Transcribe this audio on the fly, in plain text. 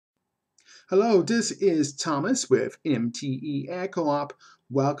Hello, this is Thomas with MTE Ad Co-op.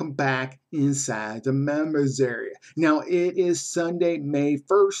 Welcome back inside the members area. Now, it is Sunday, May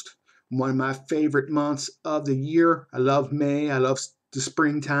 1st, one of my favorite months of the year. I love May. I love the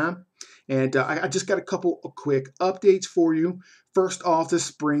springtime. And I just got a couple of quick updates for you. First off, the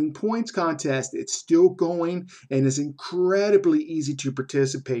Spring Points Contest. It's still going and is incredibly easy to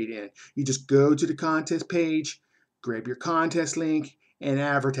participate in. You just go to the contest page, grab your contest link, and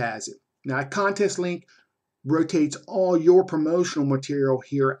advertise it. Now, a contest link rotates all your promotional material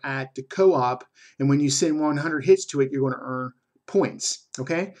here at the co-op, and when you send 100 hits to it, you're going to earn points.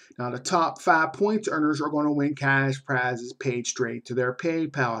 Okay? Now, the top 5 points earners are going to win cash prizes paid straight to their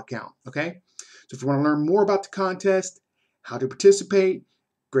PayPal account. Okay? So if you want to learn more about the contest, how to participate,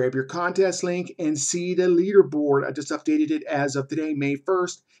 grab your contest link and see the leaderboard. I just updated it as of today, May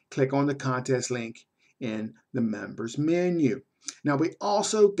 1st. Click on the contest link in the members menu. Now, we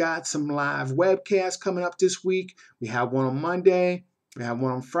also got some live webcasts coming up this week. We have one on Monday, we have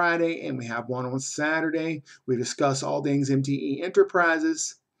one on Friday, and we have one on Saturday. We discuss all things MTE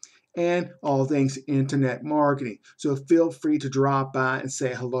Enterprises and all things internet marketing. So feel free to drop by and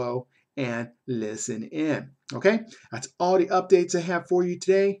say hello and listen in. Okay, that's all the updates I have for you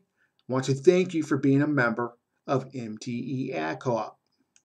today. I want to thank you for being a member of MTE Ad Co-op.